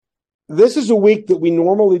This is a week that we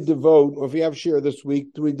normally devote, or if we have share this week,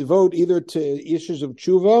 we devote either to issues of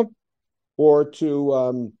tshuva or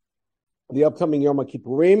to the upcoming Yom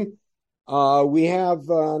Kippurim. We have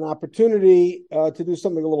an opportunity to do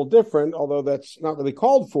something a little different, although that's not really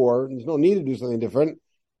called for. There's no need to do something different.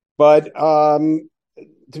 But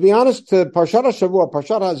to be honest, Parshat HaShavua,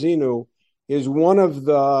 Parshat Hazinu, is one of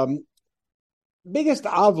the biggest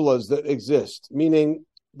avlas that exist, meaning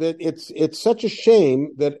that it's such a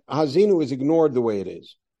shame that Hazinu is ignored the way it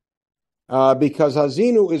is. Because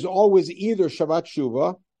Hazinu is always either Shabbat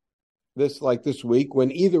Shuvah, this week, when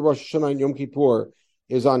either Rosh Hashanah and Yom Kippur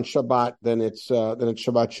is on Shabbat, then it's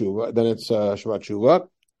Shabbat Shuvah, Shabbat Shuvah,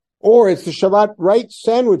 or it's the Shabbat right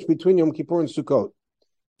sandwich between Yom Kippur and Sukkot.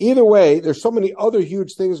 Either way, there's so many other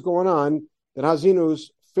huge things going on that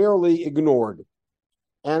Hazinu's fairly ignored.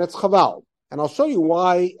 And it's Chaval. And I'll show you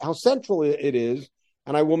how central it is.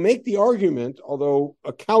 And I will make the argument, although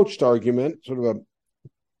a couched argument, I'm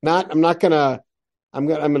gonna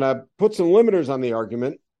put some limiters on the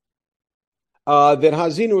argument, that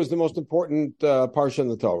Hazinu is the most important parsha in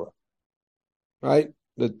the Torah, right?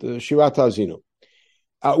 The Shirat Hazinu.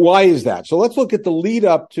 Why is that? So let's look at the lead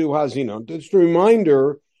up to Hazinu. Just a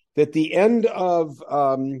reminder that the end of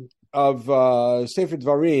Sefer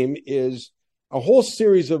Dvarim is a whole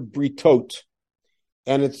series of britot.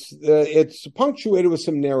 And it's punctuated with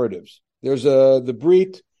some narratives. There's the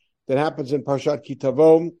brit that happens in Parshat Ki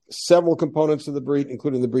Tavo, several components of the brit,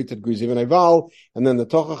 including the brit that agrees even Ival, and then the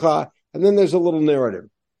Tochacha, and then there's a little narrative.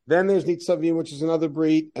 Then there's Nitzavim, which is another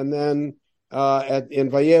brit, and then in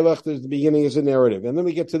Vayelech, there's the beginning is a narrative. And then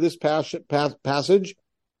we get to this passage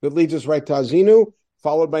that leads us right to Hazinu,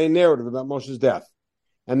 followed by a narrative about Moshe's death.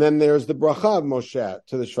 And then there's the bracha of Moshe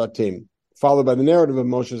to the Shvatim, followed by the narrative of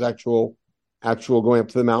Moshe's actual going up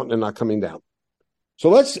to the mountain and not coming down. So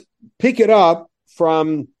let's pick it up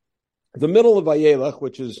from the middle of Vayelech,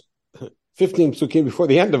 which is 15 psukim before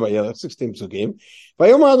the end of Vayelech, 16 psukim.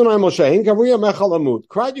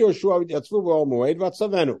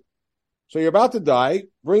 So you're about to die,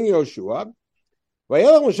 bring Yoshua.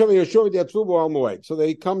 So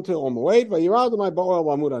they come to Ol Moed.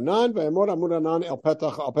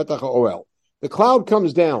 The cloud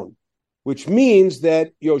comes down, which means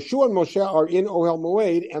that Yoshua and Moshe are in Ohel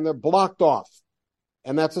Moed and they're blocked off.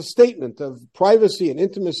 And that's a statement of privacy and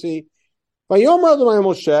intimacy. Now remember,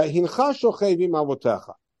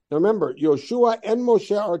 Yoshua and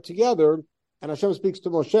Moshe are together, and Hashem speaks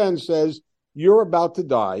to Moshe and says, you're about to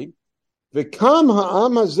die. These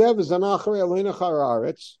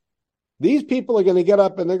people are going to get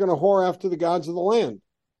up and they're going to whore after the gods of the land.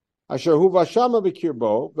 They're going to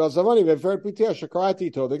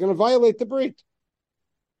violate the brit.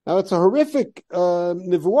 Now, it's a horrific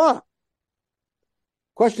nivuah.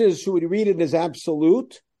 Question is, should we read it as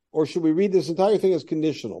absolute, or should we read this entire thing as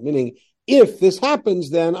conditional? Meaning, if this happens,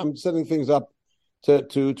 then I'm setting things up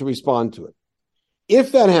to respond to it.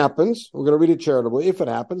 If that happens, we're going to read it charitably. If it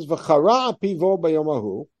happens, I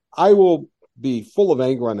will be full of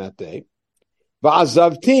anger on that day.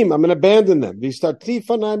 Va'azavtim, I'm going to abandon them.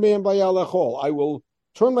 I will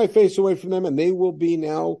turn my face away from them, and they will be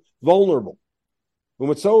now vulnerable.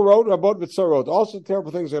 Also,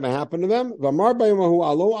 terrible things are going to happen to them.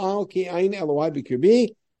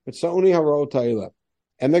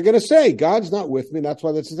 And they're going to say, God's not with me, that's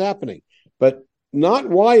why this is happening. But not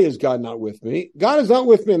why is God not with me? God is not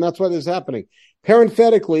with me, and that's why this is happening.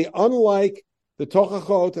 Parenthetically, unlike the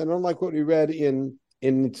Tochachot, and unlike what we read in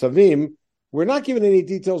Tzavim, we're not given any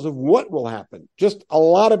details of what will happen. Just a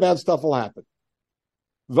lot of bad stuff will happen.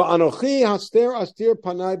 I'm going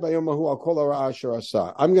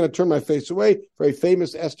to turn my face away. Very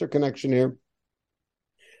famous Esther connection here.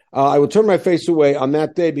 I will turn my face away on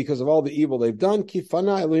that day because of all the evil they've done.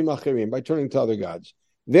 By turning to other gods.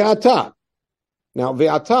 Ve'ata. Now,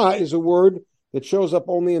 ve'ata is a word that shows up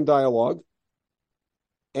only in dialogue.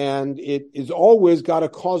 And it is always got a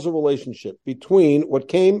causal relationship between what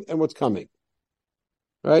came and what's coming.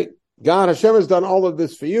 Right? God, Hashem has done all of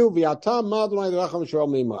this for you. What does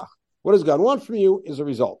God want from you is a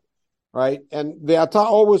result. Right? And ve'ata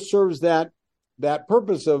always serves that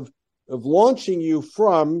purpose of launching you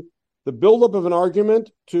from the buildup of an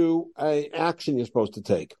argument to an action you're supposed to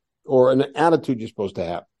take, or an attitude you're supposed to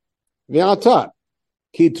have. Ve'ata.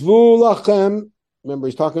 Kitvu lachem. Remember,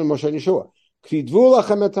 he's talking to Moshe and Yeshua. Kitvu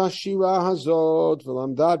lachem et hashira hazot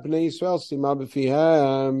v'lamdat b'nei Yisrael sima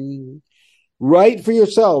b'fihem. Write for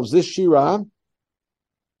yourselves this shira,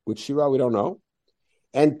 which shira we don't know,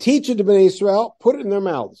 and teach it to Bnei Israel, put it in their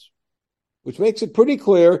mouths, which makes it pretty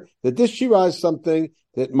clear that this shira is something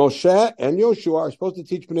that Moshe and Yoshua are supposed to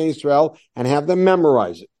teach Bnei Israel and have them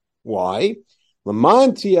memorize it. Why? So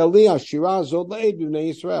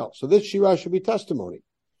this shira should be testimony.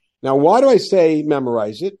 Now, why do I say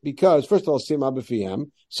memorize it? Because, first of all, sima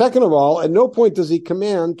b'fihem. Second of all, at no point does he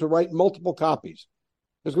command to write multiple copies.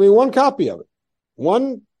 There's going to be one copy of it,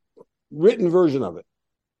 one written version of it.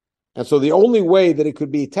 And so the only way that it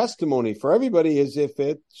could be testimony for everybody is if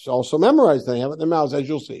it's also memorized. They have it in their mouths, as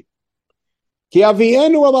you'll see.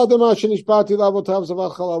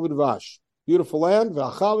 Beautiful land, and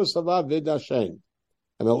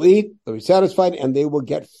they'll eat, they'll be satisfied, and they will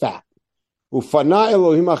get fat. And what's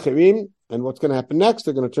going to happen next?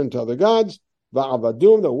 They're going to turn to other gods.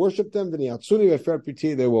 They'll worship them.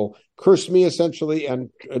 They will curse me essentially and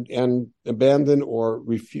abandon or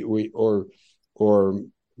refuse or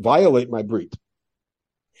violate my breed.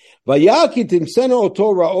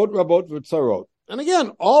 And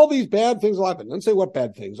again, all these bad things will happen. Don't say what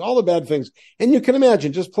bad things, all the bad things. And you can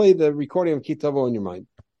imagine, just play the recording of Kitavo in your mind.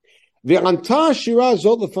 This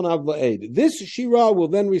shira will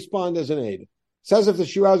then respond as an aid. It says if the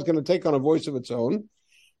shira is going to take on a voice of its own.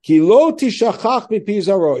 It will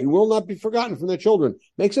not be forgotten from their children.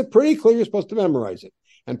 Makes it pretty clear you're supposed to memorize it.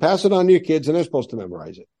 And pass it on to your kids, and they're supposed to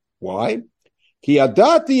memorize it. Why? Because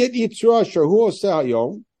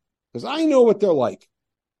I know what they're like.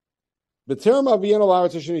 I see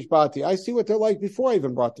what they're like before I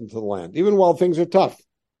even brought them to the land, even while things are tough.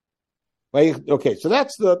 Okay, so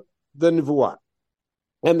that's the nevuah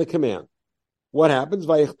and the command. What happens?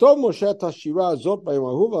 So Moshe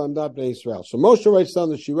writes down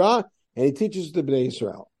the shira and he teaches the Bnei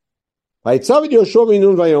Israel. Right,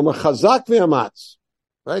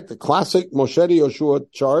 the classic Moshe to Yoshua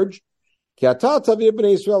charge.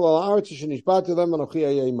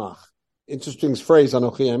 Interesting phrase,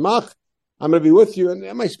 Anochi Emach. I'm going to be with you,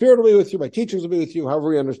 and my spirit will be with you, my teachings will be with you, however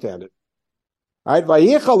we understand it. All right,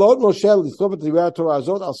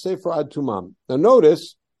 now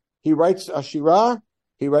notice, he writes Ashira,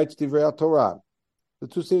 he writes Divrei Torah. The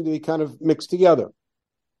two seem to be kind of mixed together.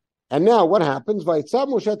 And now what happens?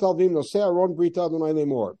 Moshe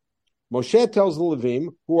tells the Levi'im,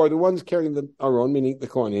 who are the ones carrying the Aron, meaning the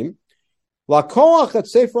Kohanim,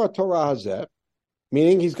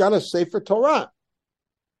 meaning he's got a Sefer Torah.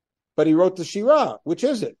 But he wrote the Shira. Which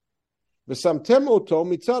is it? Put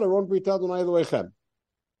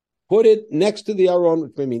it next to the Aron,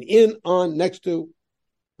 which may mean in, on, next to.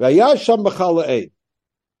 So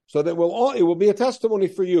that it will be a testimony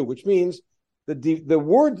for you, which means the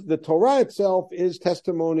word, the Torah itself is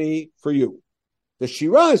testimony for you. The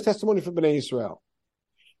Shira is testimony for Bnei Israel.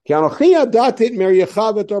 Here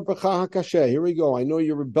we go. I know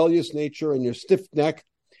your rebellious nature and your stiff neck.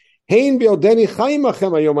 Even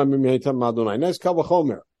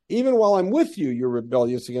while I'm with you, you're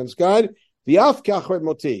rebellious against God. After I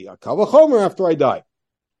die.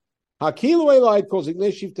 Gather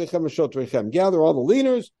all the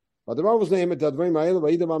leaders. I'm going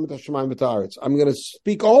to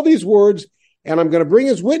speak all these words, and I'm going to bring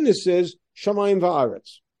as witnesses Shamayim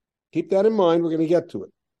va'aretz. Keep that in mind. We're going to get to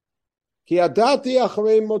it. He repeats,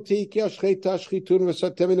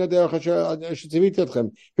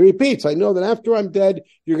 I know that after I'm dead,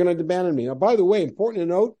 you're going to abandon me. Now, by the way, important to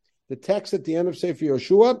note, the text at the end of Sefer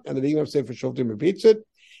Yoshua and the beginning of Sefer Shoftim repeats it,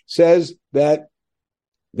 says that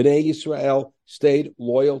Bnei Yisrael stayed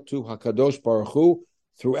loyal to HaKadosh Baruch Hu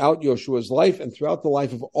throughout Yoshua's life and throughout the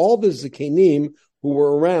life of all the Zikanim who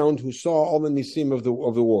were around, who saw all the Nisim of the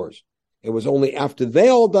wars. It was only after they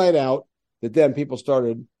all died out that then people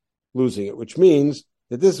started losing it, which means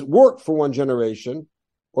that this worked for one generation,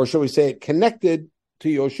 or shall we say it connected to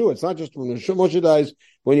Yoshua. It's not just when Moshe dies,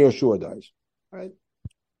 when Yoshua dies. Right?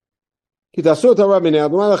 I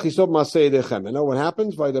know what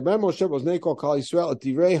happens. So now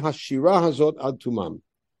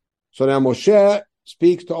Moshe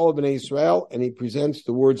speaks to all of Bnei Israel, and he presents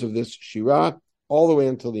the words of this Shira all the way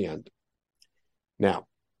until the end. Now,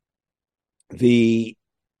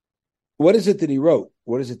 what is it that he wrote?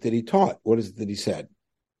 What is it that he taught? What is it that he said?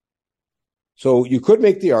 So you could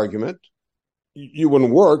make the argument, you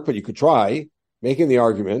wouldn't work, but you could try making the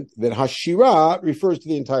argument that Hashira refers to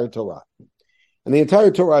the entire Torah. And the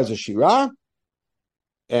entire Torah is a Shira,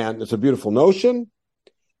 and it's a beautiful notion.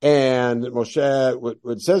 And Moshe, what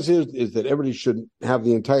it says here is that everybody should have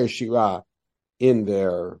the entire Shira in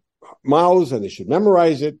their mouths, and they should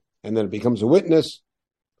memorize it, and then it becomes a witness.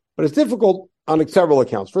 But it's difficult on several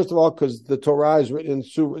accounts. First of all, because the Torah is written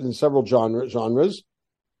in several genres.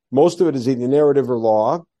 Most of it is either narrative or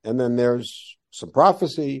law, and then there's some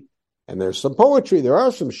prophecy, and there's some poetry. There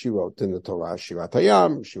are some shirot in the Torah, Shirat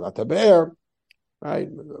Hayam, Shirat HaBe'er, right?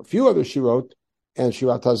 A few other shirot, and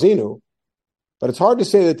Shirat Hazinu. But it's hard to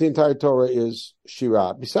say that the entire Torah is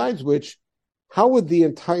Shira. Besides which, how would the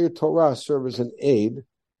entire Torah serve as an aid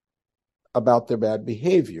about their bad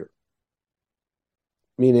behavior?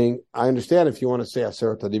 Meaning, I understand if you want to say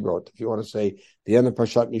Aseret HaDibrot, if you want to say the end of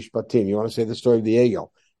Parshat Mishpatim, you want to say the story of the Egel,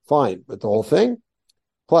 fine. But the whole thing?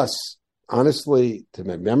 Plus, honestly, to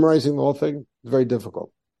memorizing the whole thing is very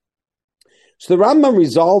difficult. So the Rambam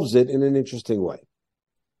resolves it in an interesting way.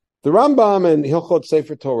 The Rambam in Hilchot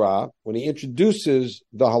Sefer Torah, when he introduces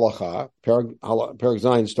the halacha, Perek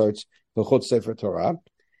Zayin starts Hilchot Sefer Torah,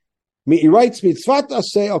 he writes, Mitzvat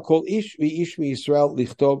aseh al kol ish v'ish miYisrael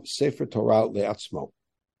lichtov Sefer Torah le'atzmo.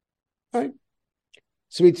 Right?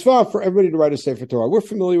 So mitzvah for everybody to write a Sefer Torah. We're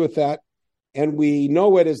familiar with that, and we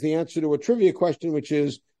know it as the answer to a trivia question, which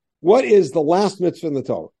is, what is the last mitzvah in the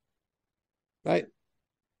Torah? Right?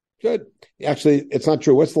 Good. Actually, it's not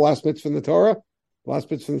true. What's the last mitzvah in the Torah? The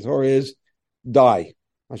last mitzvah in the Torah is die.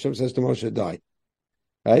 Hashem says to Moshe, die.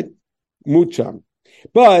 Right? Mucham.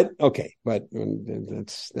 But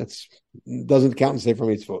that's doesn't count in Sefer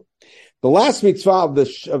Mitzvot. The last mitzvah of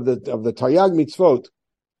the Taryag Mitzvot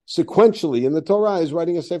sequentially in the Torah is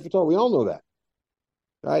writing a Sefer Torah. We all know that.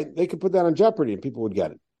 Right? They could put that on jeopardy and people would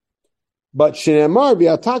get it. But Shneimar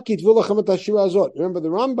v'atakit v'ulachem et hashira azot. Remember, the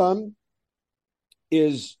Rambam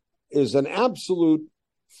is an absolute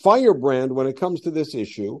firebrand when it comes to this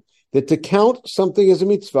issue, that to count something as a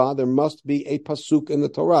mitzvah, there must be a pasuk in the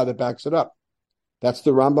Torah that backs it up. That's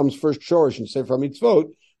the Rambam's first shorish in Sefer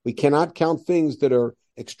Mitzvot. We cannot count things that are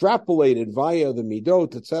extrapolated via the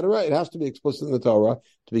midot, etc. It has to be explicit in the Torah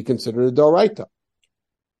to be considered a doraita.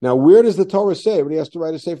 Now, where does the Torah say everybody has to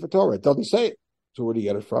write a Sefer Torah? It doesn't say it. So where do you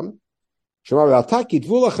get it from?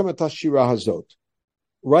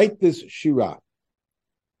 Write this shira.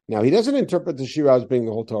 Now, he doesn't interpret the shira as being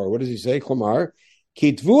the whole Torah. What does he say? Klomar,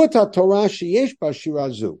 kitvu et haTorah sheyesh ba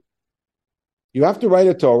shira zu. You have to write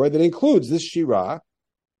a Torah that includes this shira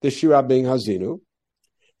being Hazinu.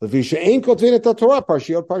 Because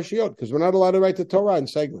we're not allowed to write the Torah in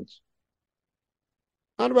segments.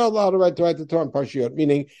 Not allowed to write the Torah in Parshiot,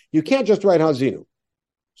 meaning you can't just write Hazinu.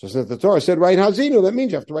 So since the Torah said write Hazinu, that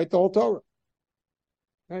means you have to write the whole Torah.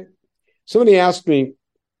 Right? Somebody asked me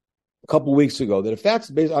a couple of weeks ago that if that's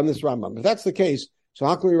based on this Rambam, if that's the case, so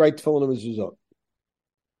how can we write Tefillin and Mezuzot?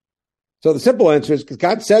 So the simple answer is because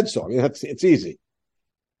God said so. I mean, it's easy.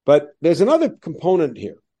 But there's another component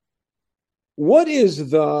here. What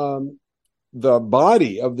is the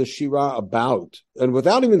body of the Shira about? And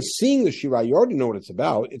without even seeing the Shira, you already know what it's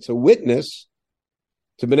about. It's a witness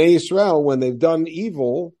to Bnei Yisrael when they've done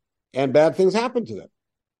evil and bad things happen to them.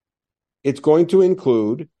 It's going to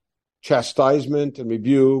include chastisement and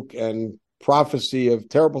rebuke and prophecy of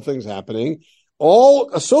terrible things happening,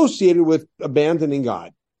 all associated with abandoning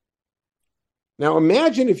God. Now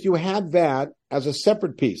imagine if you had that as a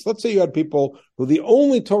separate piece. Let's say you had people who the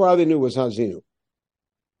only Torah they knew was Hazinu.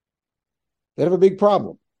 They'd have a big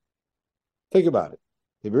problem. Think about it.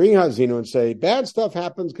 They bring Hazinu and say, bad stuff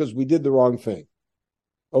happens because we did the wrong thing.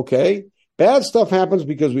 Okay? Bad stuff happens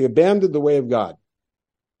because we abandoned the way of God.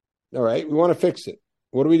 All right? We want to fix it.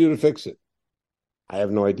 What do we do to fix it? I have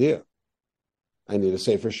no idea. I need a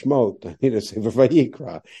Sefer Shmot. I need a Sefer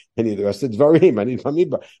Vayikra. I need the rest of Dvarim. I need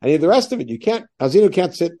Bamidbar. I need the rest of it. Hazinu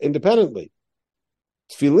can't sit independently.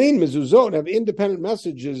 Tefillin, Mezuzot have independent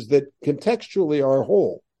messages that contextually are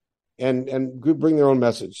whole and bring their own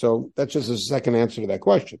message. So that's just a second answer to that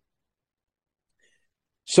question.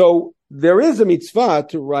 So there is a mitzvah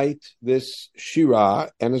to write this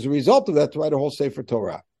Shira, and as a result of that, to write a whole Sefer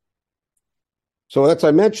Torah. So that's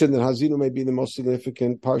I mentioned that Hazinu may be the most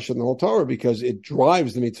significant parsha in the whole Torah because it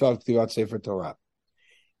drives the mitzvah of Ktivat Sefer Torah.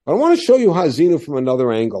 But I want to show you Hazinu from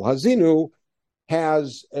another angle. Hazinu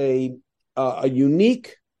has a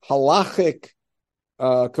unique halachic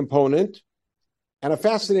component and a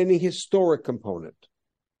fascinating historic component.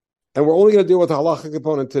 And we're only going to deal with the halachic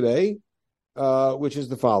component today, which is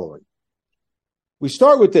the following. We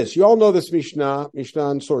start with this. You all know this Mishnah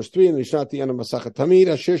in source 3, and Mishnah at the end of Masachet Tamid,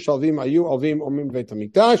 Ashir Shalvim Ayu Alvim Omim Veit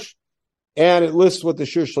HaMikdash, and it lists what the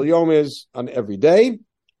Shir Shal Yom is on every day.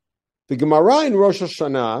 The Gemara in Rosh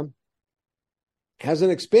Hashanah has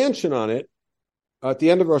an expansion on it, at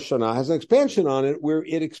the end of Rosh Hashanah, has an expansion on it where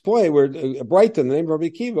it explains, Brighton, the name of Rabbi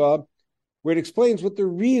Akiva, where it explains what the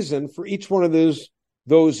reason for each one of those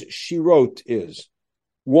shirot is.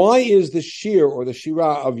 Why is the shir or the shira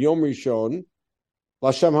of Yom Rishon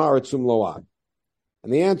Lashem Ha'aratzum Load?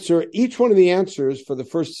 And the answer, each one of the answers for the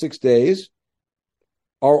first 6 days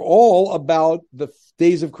are all about the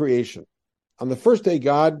days of creation. On the first day,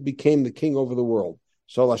 God became the king over the world.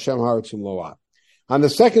 So Lashem Ha'aratzum Load. On the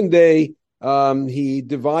second day, he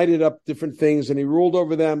divided up different things and he ruled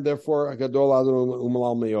over them. Therefore,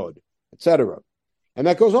 etc. And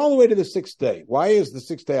that goes all the way to the sixth day. Why is the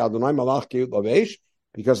sixth day Adonai Malach Kiyut Lavesh?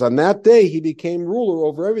 Because on that day he became ruler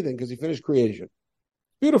over everything because he finished creation.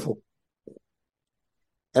 Beautiful.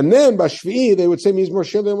 And then Bashvi'i they would say Mizmor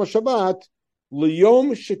Shel Yom Shabbat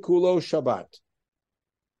Liyom Shekulo Shabbat.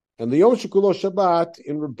 And Liyom Shekulo Shabbat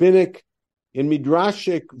in rabbinic, in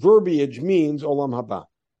midrashic verbiage means Olam Haba.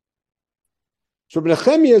 So Rabbi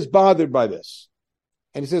Nechemia is bothered by this.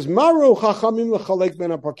 And he says, Maru Chachamim Lechalek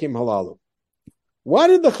Ben HaParkim Halalu. Why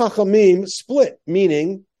did the Chachamim split?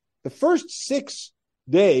 Meaning, the first 6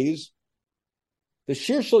 days, the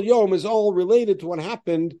Shir Shel Yom is all related to what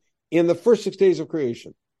happened in the first 6 days of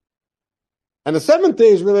creation. And the 7th day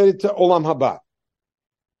is related to Olam Haba.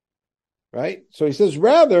 Right? So he says,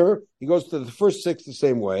 rather, he goes to the first 6 the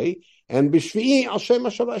same way, and Bishvi'i Al Shem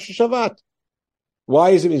HaShavat.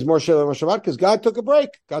 Why is it means more Shem HaShavat? Because God took a break.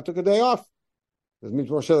 God took a day off. It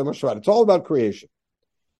means more Shem HaShavat. It's all about creation.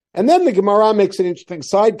 And then the Gemara makes an interesting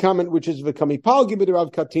side comment, which is V'kamipal Gibid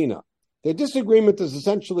Rav Katina. Their disagreement is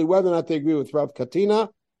essentially whether or not they agree with Rav Katina,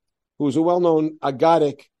 who's a well-known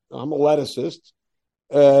Agadic homileticist.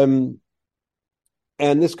 And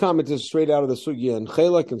this comment is straight out of the Sugya and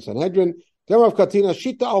Chelek and Sanhedrin. Then Rav Katina,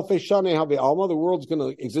 Shita Alfei Shanei Havi Alma, the world's going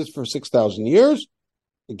to exist for 6,000 years.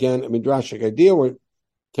 Again, a midrashic idea. We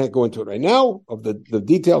can't go into it right now, of the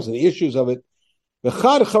details and the issues of it.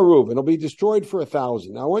 V'chad charuv, and it'll be destroyed for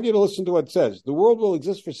 1,000. Now, I want you to listen to what it says. The world will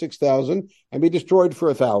exist for 6,000 and be destroyed for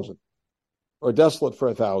 1,000, or desolate for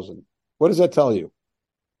 1,000. What does that tell you?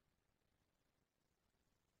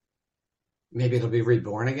 Maybe it'll be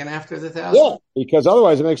reborn again after the 1,000? Yeah, because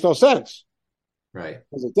otherwise it makes no sense. Right.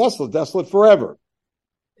 Because it's desolate forever.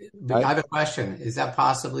 But right? I have a question. Is that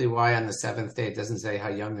possibly why on the 7th day it doesn't say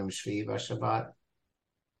Hayom Yom Shvi B'Shabbat?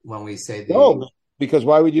 When we say the... No, because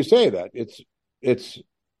why would you say that? It's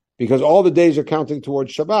because all the days are counting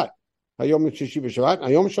towards Shabbat. Hayom Shishi B'Shabbat,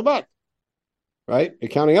 Hayom Shabbat. Right? You're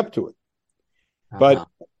counting up to it.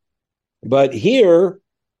 But here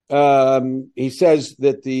he says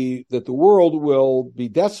that the world will be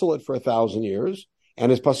desolate for 1,000 years, and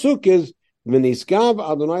his pasuk is V'niskav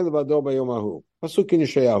Adonai Levado B'Yomahu. Pasuk in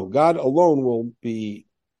Yeshayahu. God alone will be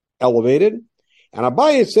elevated. And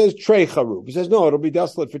Abaye says Trei Charuv. He says no, it'll be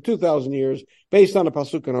desolate for 2,000 years, based on a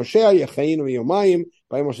pasuk in Hosea Yechainu Yomayim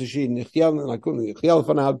B'Yom Shishi Nichyav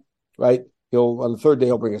Fanav. Right? On the 3rd day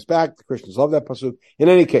he'll bring us back. The Christians love that pasuk. In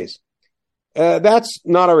any case. That's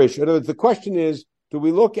not our issue. The question is, do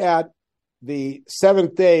we look at the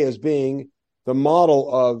 7th day as being the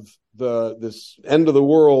model of this end of the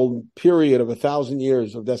world period of 1,000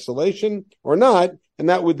 years of desolation or not? And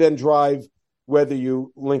that would then drive whether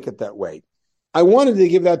you link it that way. I wanted to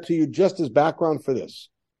give that to you just as background for this.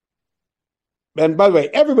 And by the way,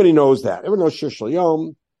 everybody knows that. Everyone knows Shir Shel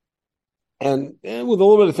Yom. And with a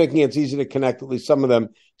little bit of thinking, it's easy to connect at least some of them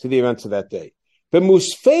to the events of that day.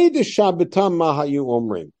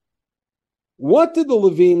 What did the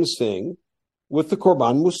Levi'im sing with the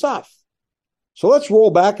Korban Musaf? So let's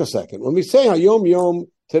roll back a second. When we say Hayom Yom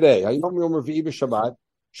today, Hayom Yom Revi'i B'Shabbat,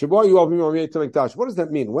 Shabbos Yom Yom Mikdash, what does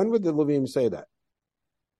that mean? When would the Levi'im say that?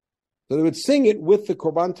 So they would sing it with the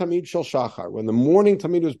Korban Tamid Shel Shachar, when the morning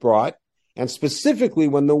Tamid was brought, and specifically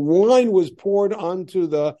when the wine was poured onto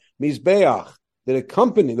the Mizbeach that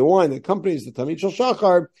accompany the wine that accompanies the Tamid Shel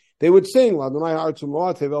Shachar. They would sing beautiful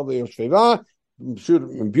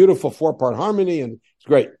 4-part harmony, and it's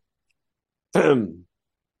great. So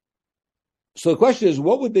the question is,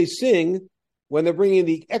 what would they sing when they're bringing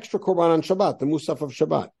the extra korban on Shabbat, the Musaf of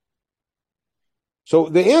Shabbat? So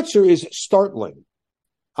the answer is startling.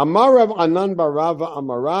 Amarav Anan Barava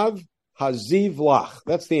Amarav Haziv Lach.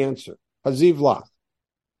 That's the answer. Haziv Lach.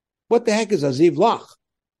 What the heck is Haziv Lach?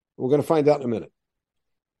 We're going to find out in a minute.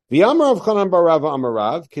 V'amar Rav Chanan bar Rava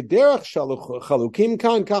Amarav kederach chalukim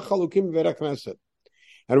kan kach chalukim v'Beit HaKnesset.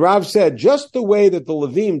 And Rav said, just the way that the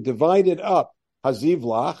Levi'im divided up Haziv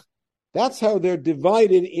Lach, that's how they're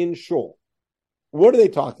divided in Shul. What are they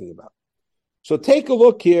talking about? So take a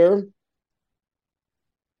look here.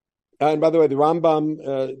 And by the way, the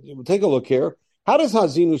Rambam, take a look here. How does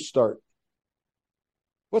Hazinu start?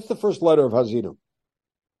 What's the first letter of Hazinu?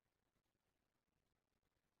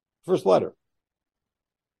 First letter.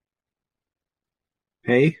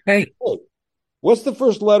 Hey. What's the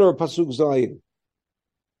first letter of Pasuk Zayin?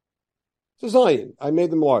 It's a Zayin. I made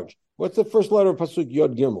them large. What's the first letter of Pasuk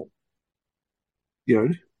Yod Gimel?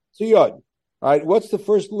 Yod. So Yod. All right. What's the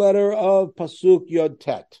first letter of Pasuk Yod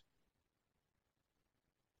Tet?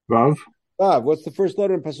 Vav. Vav. What's the first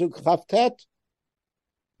letter in Pasuk Chav Tet?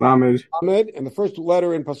 Lamed. Lamed, and the first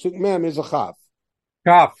letter in Pasuk Mem is a Chaf.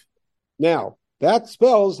 Kaf. Now, that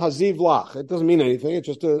spells Haziv Lach. It doesn't mean anything. It's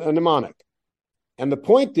just a mnemonic. And the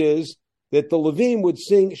point is that the Levi'im would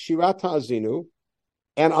sing Shirat HaAzinu,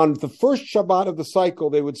 and on the first Shabbat of the cycle,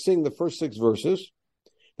 they would sing the first 6 verses.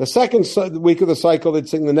 The second week of the cycle, they'd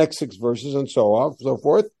sing the next 6 verses, and so on, so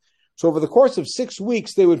forth. So over the course of 6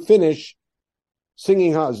 weeks, they would finish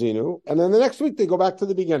singing HaAzinu, and then the next week, they go back to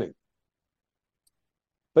the beginning.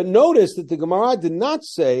 But notice that the Gemara did not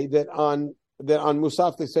say that on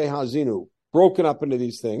Musaf they say HaAzinu, broken up into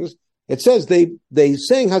these things. It says they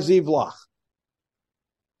sang Haziv Lach.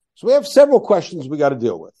 So we have several questions we got to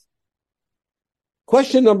deal with.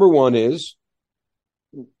 Question number 1 is,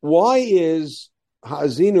 why is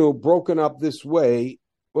HaAzinu broken up this way?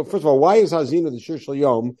 Well, first of all, why is HaAzinu the Shir Shel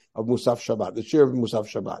Yom of Musaf Shabbat, the Shir of Musaf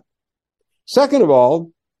Shabbat? Second of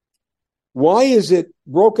all, why is it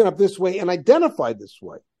broken up this way and identified this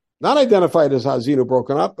way? Not identified as HaAzinu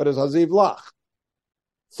broken up, but as Haziv Lach.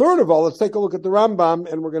 Third of all, let's take a look at the Rambam,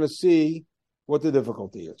 and we're going to see what the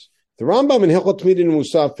difficulty is. The Rambam in Hilchot Tmidin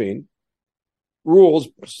Musafin rules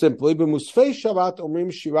simply, b'musfei Shabbat omrim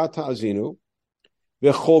shirat ha'azinu,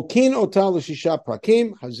 v'cholkin ota l'shisha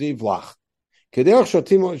prakim haziv lach. Kederach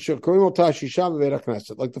shokorim ota shisha v'veit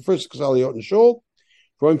HaKnesset. Like the first Aliyot and Shul,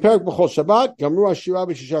 from Perak b'chol Shabbat, gamru ha'shira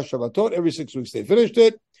b'shisha Shabbatot, every 6 weeks they finished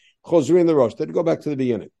it, chozri in the rosh. They'd go back to the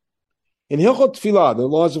beginning. In Hilchot Tfilah, the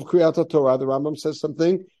laws of Kriyat Torah, the Rambam says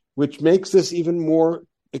something which makes this even more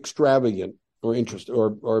extravagant or interesting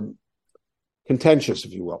or contentious,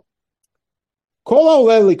 if you will.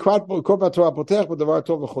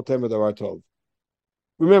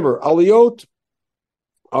 Remember, aliyot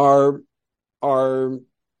are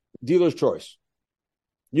dealer's choice.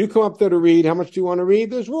 You come up there to read. How much do you want to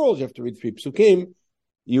read? There's rules. You have to read 3 psukim.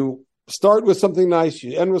 You start with something nice.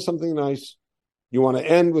 You end with something nice. You want to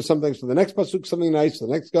end with something. So the next pasuk, something nice. The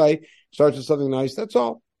next guy starts with something nice. That's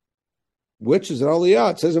all. Which is an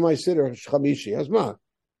aliyah. It says in my siddur, Shchamishi, Asma.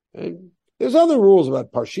 And there's other rules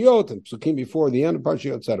about parshiot and psukim before the end of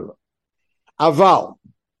parshiot, etc. Aval.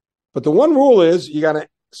 But the one rule is you got to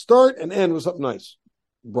start and end with something nice.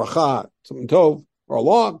 Bracha, something tov, or a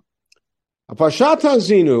law. A parshat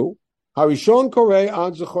hazinu, harishon korei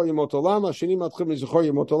ad zechor yemot olam, hasheni matchil mizechor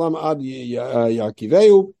yemot olam ad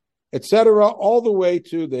yakiveu, etc., all the way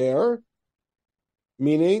to there,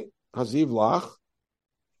 meaning Haziv Lach.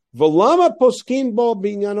 V'lama poskin bo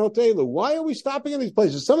binyanot elu. Why are we stopping in these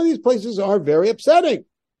places? Some of these places are very upsetting,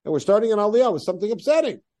 and we're starting an aliyah with something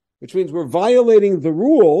upsetting, which means we're violating the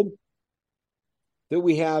rule that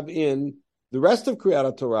we have in the rest of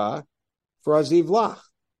Kriyat Torah for Haziv Lach.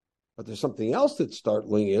 But there's something else that's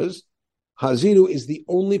startling is Hazinu is the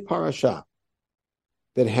only parasha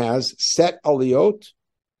that has set aliyot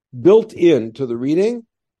built into the reading,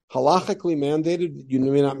 halachically mandated, you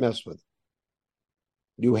may not mess with.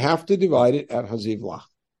 You have to divide it at Haziv Lach.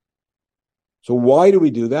 So why do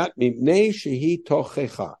we do that? Mipnei shehi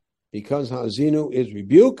tochecha. Because Hazinu is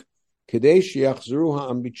rebuke, kedei sheyachzru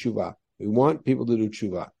ha'am b'tshuva. We want people to do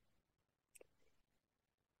tshuva.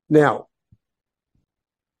 Now,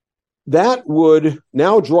 that would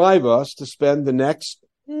now drive us to spend the next,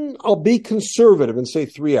 I'll be conservative and say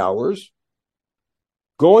 3 hours,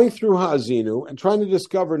 going through Ha'azinu and trying to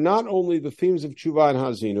discover not only the themes of Tshuva and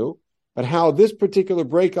Ha'azinu, but how this particular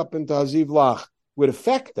breakup into Haziv Lach would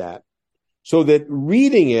affect that, so that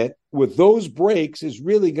reading it with those breaks is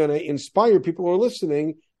really going to inspire people who are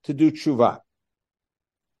listening to do Tshuva.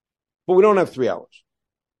 But we don't have 3 hours.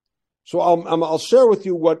 So I'll share with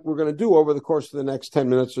you what we're going to do over the course of the next 10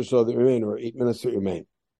 minutes or so that remain, or 8 minutes that remain.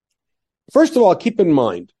 First of all, keep in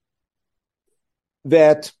mind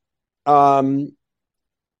that that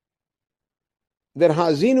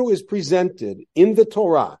Ha'azinu is presented in the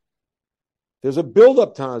Torah. There's a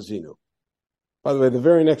build-up to Ha'azinu. By the way, the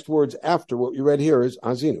very next words after what you read here is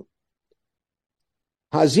Ha'azinu.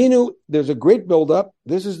 Ha'azinu, there's a great build-up.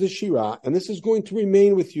 This is the Shirah, and this is going to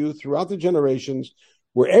remain with you throughout the generations.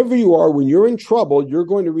 Wherever you are, when you're in trouble, you're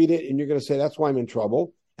going to read it, and you're going to say, that's why I'm in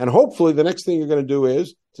trouble. And hopefully the next thing you're going to do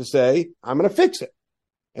is to say, I'm going to fix it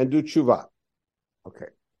and do tshuva. Okay.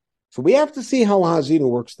 So we have to see how Ha'azinu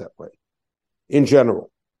works that way in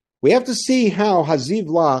general. We have to see how Haziv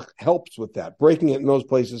Lach helps with that. Breaking it in those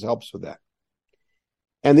places helps with that.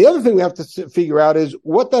 And the other thing we have to figure out is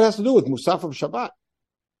what that has to do with Musaf of Shabbat.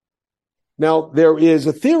 Now, there is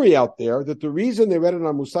a theory out there that the reason they read it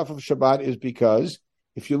on Musaf of Shabbat is because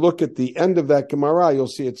if you look at the end of that Gemara, you'll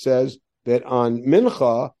see it says that on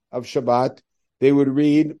Mincha of Shabbat, they would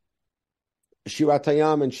read Shirat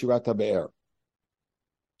Hayam and Shirat HaBe'er.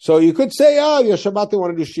 So you could say, Shabbat they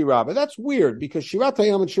want to do Shirah, but that's weird because Shirat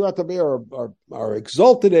Hayam and Shirat Habayah are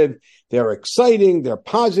exaltative, they're exciting, they're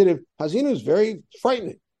positive. Hazinu is very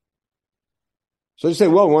frightening. So you say,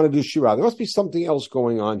 well, we want to do Shirah. There must be something else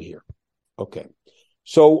going on here. Okay.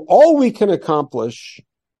 So all we can accomplish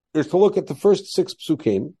is to look at the first 6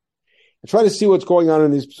 psukim and try to see what's going on in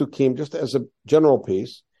these psukim just as a general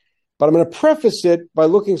piece. But I'm going to preface it by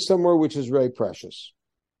looking somewhere which is very precious.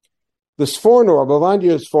 The Sforno,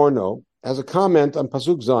 Abavandia Sforno, has a comment on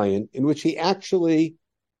Pasuk Zion in which he actually,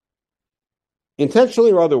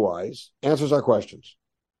 intentionally or otherwise, answers our questions.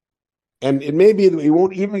 And it may be that we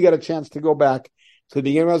won't even get a chance to go back to the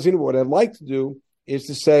beginning of Hazinu. What I'd like to do is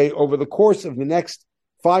to say, over the course of the next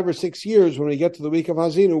 5 or 6 years, when we get to the week of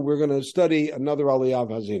Hazinu, we're going to study another Aliyah of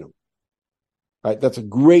Hazinu. Right? That's a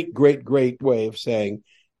great, great, great way of saying,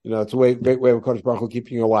 it's a great way of Kodesh Baruch Hu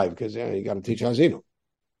keeping you alive, because you got to teach Hazinu.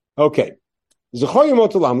 Okay. Zechor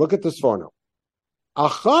Yemot Olam, look at the Sforno.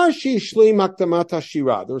 Achar sheishli makdamat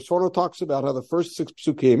hashira. The Sforno talks about how the first 6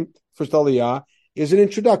 psukim, first aliyah, is an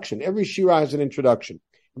introduction. Every shira has an introduction.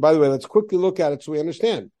 And by the way, let's quickly look at it so we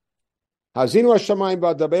understand. Hazinu hashamayim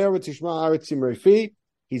ba'daber v'tishma aretz imrefi.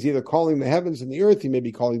 He's either calling the heavens and the earth, he may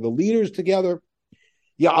be calling the leaders together.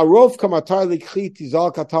 Ya'arov kamatar likchi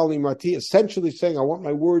tizal katali marti, essentially saying, I want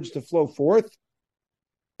my words to flow forth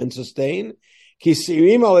and sustain.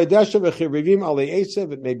 Kisirim aledesha v'chirivim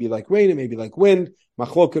ale'esev. It may be like rain, it may be like wind.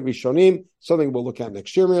 Machloket rishonim, something we'll look at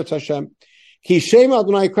next year. Hashem. Ki shem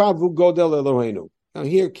Adonai krav v'godel Eloheinu. Now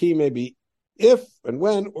here, ki may be if and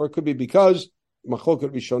when, or it could be because. Machloket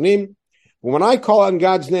rishonim. When I call on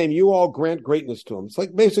God's name, you all grant greatness to him. It's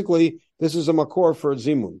like basically this is a makor for a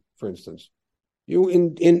zimun, for instance. You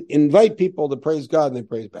invite people to praise God and they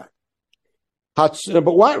praise back. But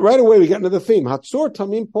right away we get into the theme. Hatzor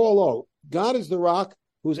tamim polo. God is the rock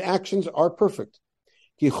whose actions are perfect.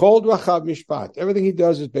 Kichol rachav mishpat. Everything he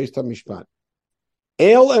does is based on mishpat.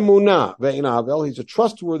 El emunah ve'in avel. He's a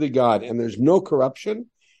trustworthy God, and there's no corruption.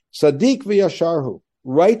 Tzaddik v'yasharhu.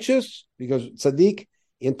 Righteous, because tzaddik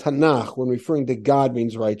in Tanakh, when referring to God,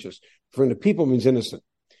 means righteous. Referring to people means innocent.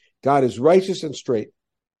 God is righteous and straight.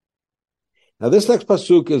 Now, this next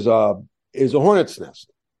pasuk is a hornet's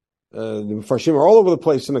nest. The Mepharshim are all over the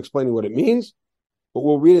place in explaining what it means. But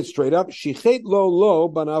we'll read it straight up. Shichet lo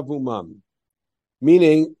banavumam.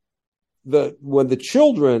 Meaning, when the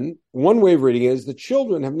children, one way of reading it is, the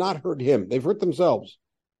children have not hurt him. They've hurt themselves.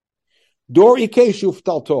 Dor ikeshuf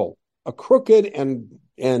taltol. A crooked and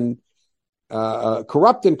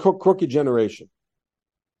corrupt and crooked generation.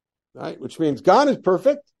 Right? Which means God is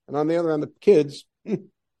perfect, and on the other hand, the kids.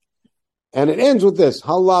 And it ends with this.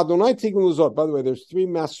 By the way, there's 3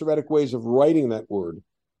 Masoretic ways of writing that word.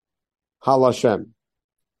 Hal Hashem.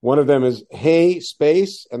 One of them is Hey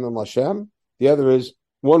space and then Lashem. The other is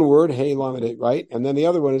one word, Hey Lamed, right? And then the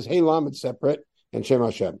other one is Hey Lamed separate and Shem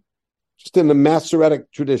Hashem. Just in the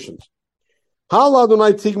Masoretic traditions. Are you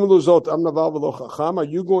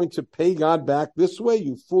going to pay God back this way,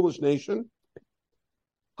 you foolish nation?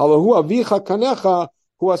 He's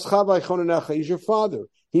your father.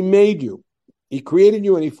 He made you. He created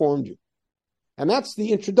you and he formed you. And that's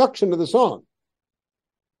the introduction to the song.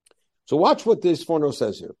 So watch what this Forno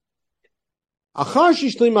says here. We're going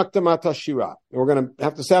to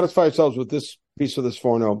have to satisfy ourselves with this piece of this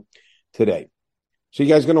Forno today. So you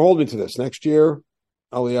guys are going to hold me to this. Next year,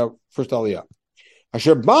 Aliyah, first Aliyah.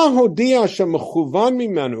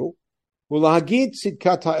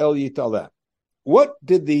 What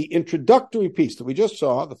did the introductory piece that we just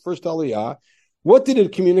saw, the first Aliyah, what did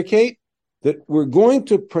it communicate? That we're going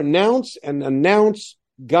to pronounce and announce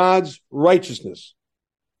God's righteousness,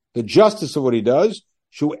 the justice of what he does.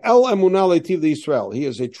 Shu el emunah leitiv Yisrael. He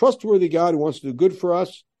is a trustworthy God who wants to do good for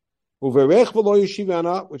us. Uverech v'lo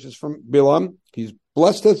yeshivana, which is from Bilam. He's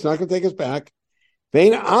blessed us, not going to take us back.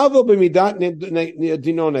 Vein avil b'midat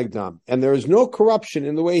dino negdam. And there is no corruption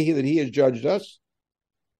in the way that he has judged us.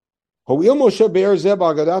 Ho'il Moshe be'er zeh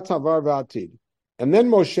b'agadat havar v'atid. And then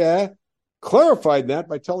Moshe clarified that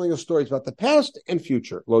by telling us stories about the past and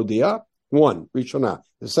future. Lodia, 1, Rishonah.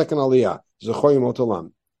 The second Aliyah, Zechor Yemot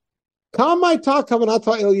Olam.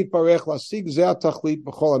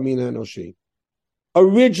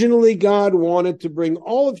 Originally, God wanted to bring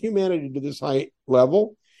all of humanity to this high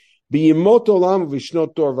level. Right?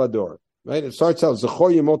 It starts out,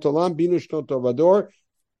 Zechor Yemot Olam, Binu Shnot Vador.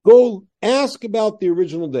 Go ask about the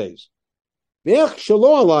original days.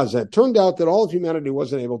 It turned out that all of humanity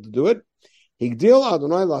wasn't able to do it. He took on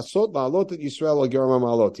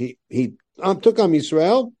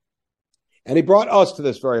Yisrael, and he brought us to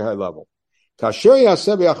this very high level.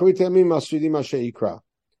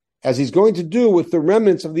 as he's going to do with the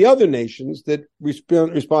remnants of the other nations that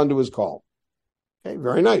respond to his call. Okay,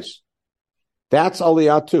 very nice. That's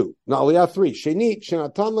Aliyah 2. Now Aliyah 3. Shenit,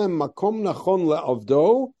 shenatan lem makom nachon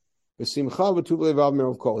le'avdo v'simcha v'tuv levav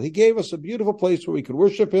merav kol. He gave us a beautiful place where we could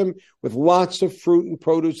worship him with lots of fruit and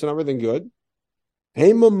produce and everything good.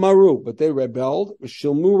 Hema maru, but they rebelled.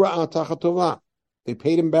 V'shilmu ra'ah tachat tovah. They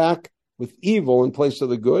paid him back with evil in place of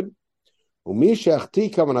the good. Somebody who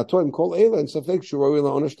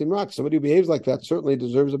behaves like that certainly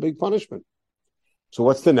deserves a big punishment. So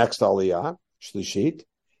what's the next aliyah? Shlishit.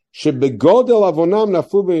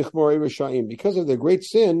 Because of their great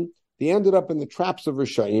sin, they ended up in the traps of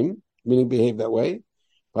Rishayim, meaning behave that way.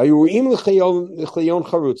 They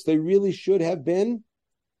really should have been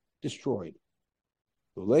destroyed.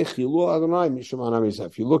 If you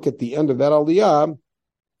look at the end of that aliyah,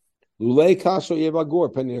 right?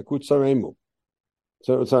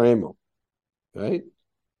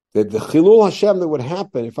 That the Chilul Hashem that would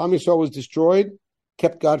happen if Am Yisrael was destroyed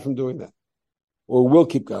kept God from doing that, or will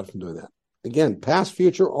keep God from doing that. Again, past,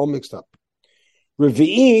 future, all mixed up.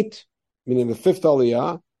 Revi'it, meaning the fifth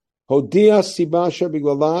aliyah, Hodia Sibasha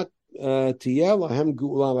Biglalat Tiyeh Lahem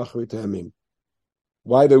Gu'ulam Achrit Hamim.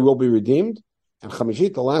 Why they will be redeemed. And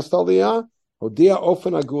Chamishit, the last aliyah, Hodia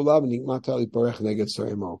Ofen Agulav Nikmata Liparech Neged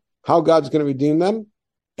Saremo. How God's going to redeem them,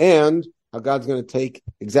 and how God's going to take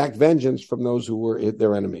exact vengeance from those who were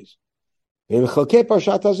their enemies. In Chalkei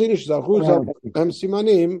Parshat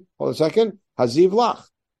Simanim, hold a second, Haziv Lach.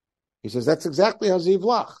 He says that's exactly Haziv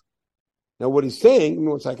Lach. Now what he's saying,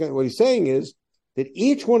 what he's saying is that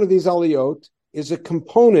each one of these aliyot is a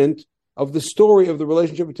component of the story of the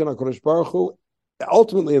relationship between HaKadosh Baruch Hu,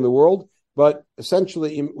 ultimately in the world, but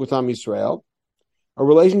essentially with Am Yisrael, a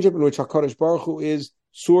relationship in which HaKadosh Baruch Hu is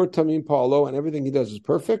Sur Tamim Pa'alo, and everything he does is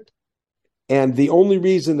perfect. And the only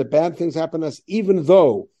reason that bad things happen to us, even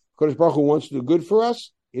though HaKadosh Baruch Hu wants to do good for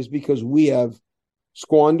us, is because we have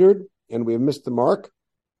squandered and we have missed the mark.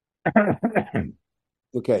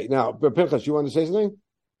 Okay, now, Pinchas, you want to say something?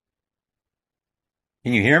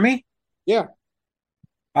 Can you hear me? Yeah.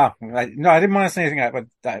 No, I didn't want to say anything, but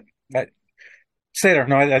say there.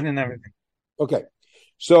 No, I didn't have anything. Okay,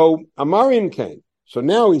 so Amarim came. So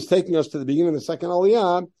now he's taking us to the beginning of the second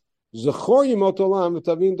aliyah. Zechor yimot olam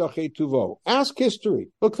v'tavin dachei tuvo. Ask history.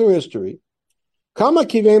 Look through history. Kama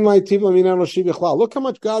kivein la'tiv lamin enoshi b'chlal. Look how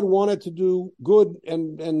much God wanted to do good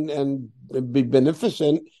and be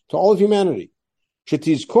beneficent to all of humanity.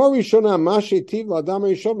 Shetizkor rishona ma shetiv la'adam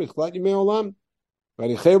rishon b'chlat yimei olam.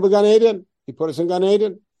 V'aricheu b'gan Eden. He put us in Gan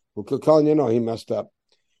Eden. He messed up.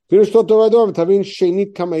 They messed up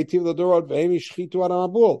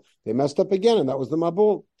again, and that was the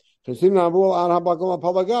Mabul.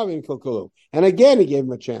 And again, he gave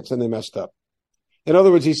him a chance, and they messed up. In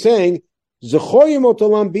other words, he's saying,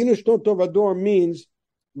 means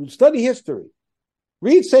study history,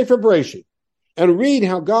 read Sefer Bereshit, and read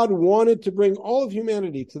how God wanted to bring all of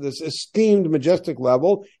humanity to this esteemed, majestic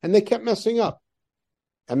level, and they kept messing up.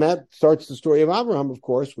 And that starts the story of Abraham, of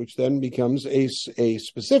course, which then becomes a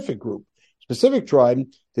specific group, specific tribe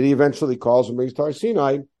that he eventually calls and brings to Har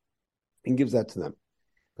Sinai and gives that to them.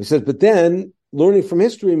 He says, but then learning from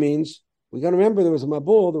history means we got to remember there was a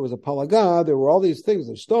Mabul, there was a Palagah, there were all these things,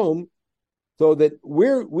 the stone, so that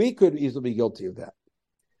we could easily be guilty of that.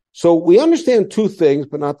 So we understand two things,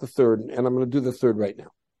 but not the third, and I'm going to do the third right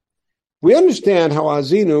now. We understand how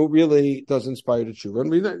Azinu really does inspire to tshuva,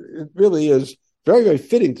 and it really is very, very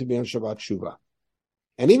fitting to be on Shabbat Tshuva.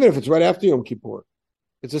 And even if it's right after Yom Kippur,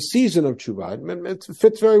 it's a season of Tshuva. It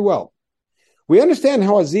fits very well. We understand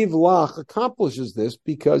how Haziv Lach accomplishes this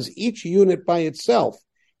because each unit by itself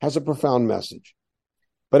has a profound message.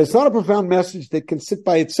 But it's not a profound message that can sit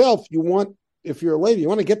by itself. If you're a Levi, you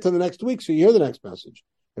want to get to the next week, so you hear the next message.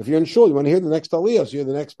 If you're in Shul, you want to hear the next Aliyah, so you hear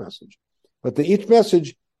the next message. But each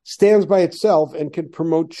message stands by itself and can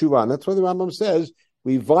promote Tshuva. And that's why the Rambam says,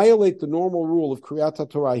 we violate the normal rule of Kriyat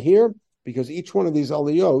HaTorah here because each one of these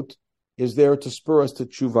aliyot is there to spur us to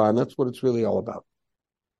tshuva, and that's what it's really all about.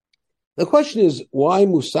 The question is, why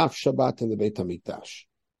Musaf Shabbat in the Beit HaMikdash?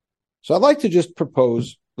 So I'd like to just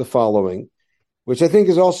propose the following, which I think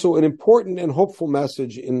is also an important and hopeful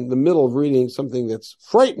message in the middle of reading something that's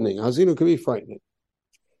frightening. Hazinu can be frightening.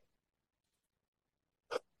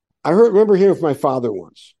 I remember hearing from my father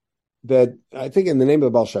once that, I think in the name of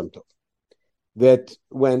the Baal Shem Tov, that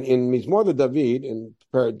when in Mizmor the David, in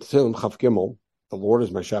Tehillim Chaf Gimel, the Lord is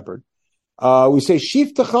my shepherd, we say,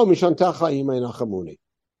 Shiftacha mishantacha imay nachamuni.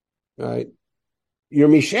 Right? Your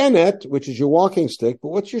mishanet, which is your walking stick, but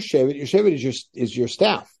what's your shevet? Your shevet is your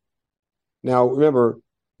staff. Now, remember,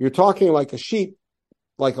 you're talking like a sheep,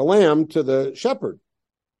 like a lamb to the shepherd.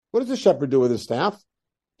 What does the shepherd do with his staff?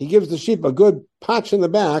 He gives the sheep a good patch in the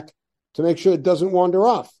back to make sure it doesn't wander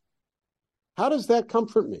off. How does that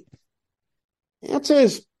comfort me? The answer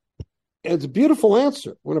is, it's a beautiful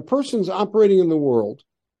answer. When a person's operating in the world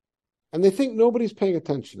and they think nobody's paying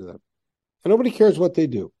attention to them and nobody cares what they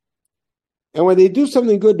do, and when they do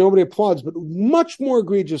something good, nobody applauds, but much more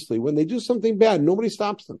egregiously, when they do something bad, nobody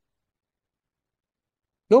stops them.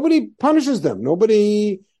 Nobody punishes them.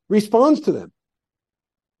 Nobody responds to them.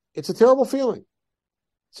 It's a terrible feeling. It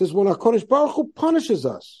says when HaKadosh Baruch Hu punishes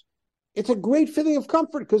us, it's a great feeling of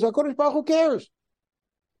comfort because HaKadosh Baruch Hu cares.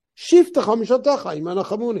 It's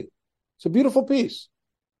a beautiful piece.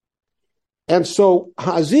 And so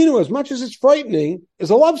Ha'azinu, as much as it's frightening, is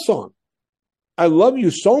a love song. I love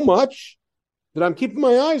you so much that I'm keeping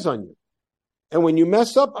my eyes on you. And when you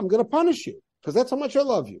mess up, I'm going to punish you because that's how much I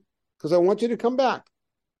love you, because I want you to come back.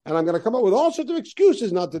 And I'm going to come up with all sorts of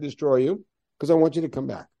excuses not to destroy you because I want you to come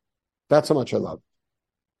back. That's how much I love.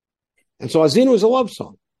 And so Azinu is a love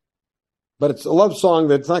song. But it's a love song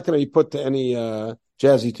that's not going to be put to any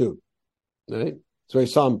jazzy tune. Right? It's very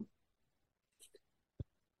somber.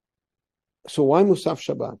 So why Musaf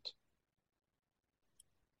Shabbat?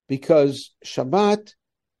 Because Shabbat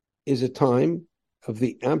is a time of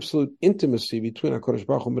the absolute intimacy between HaKadosh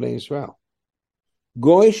Baruch Hu and Bnei Yisrael.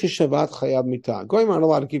 Goy Shabbat Chayav Mitah. Goyim aren't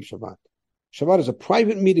allowed to keep Shabbat. Shabbat is a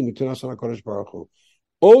private meeting between us and HaKadosh Baruch Hu.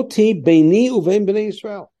 Oti Beini Uvein Bnei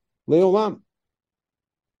Yisrael. Leolam.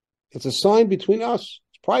 It's a sign between us.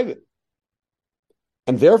 It's private.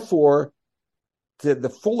 And therefore, the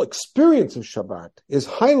full experience of Shabbat is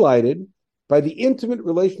highlighted by the intimate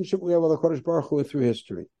relationship we have with HaKadosh Baruch Hu through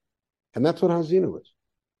history. And that's what Hazinu is.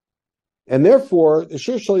 And therefore, the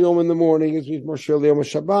Shir Shal Yom in the morning is Moshe Yom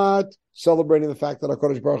Shabbat, celebrating the fact that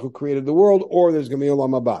HaKadosh Baruch Hu created the world, or there's going to be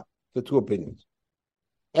Olam Haba, the two opinions.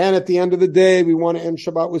 And at the end of the day, we want to end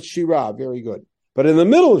Shabbat with Shirah, very good. But in the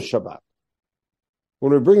middle of Shabbat,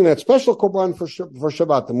 when we're bringing that special Korban for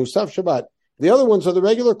Shabbat, the Musaf Shabbat, the other ones are the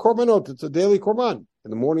regular Korbanot, it's a daily Korban,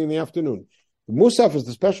 in the morning and the afternoon. The Musaf is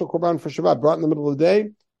the special Korban for Shabbat, brought in the middle of the day.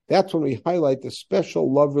 That's when we highlight the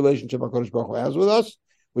special love relationship HaKadosh Baruch Hu has with us,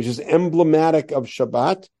 which is emblematic of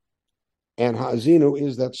Shabbat, and Ha'azinu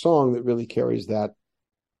is that song that really carries that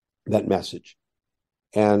message.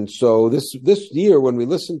 And so this year, when we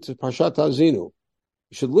listen to Parshat Ha'azinu,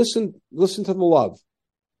 you should listen to the love.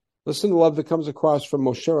 Listen to the love that comes across from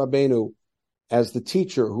Moshe Rabbeinu as the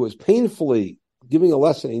teacher who is painfully giving a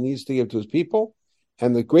lesson he needs to give to his people,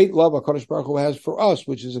 and the great love HaKadosh Baruch Hu has for us,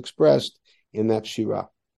 which is expressed in that Shirah.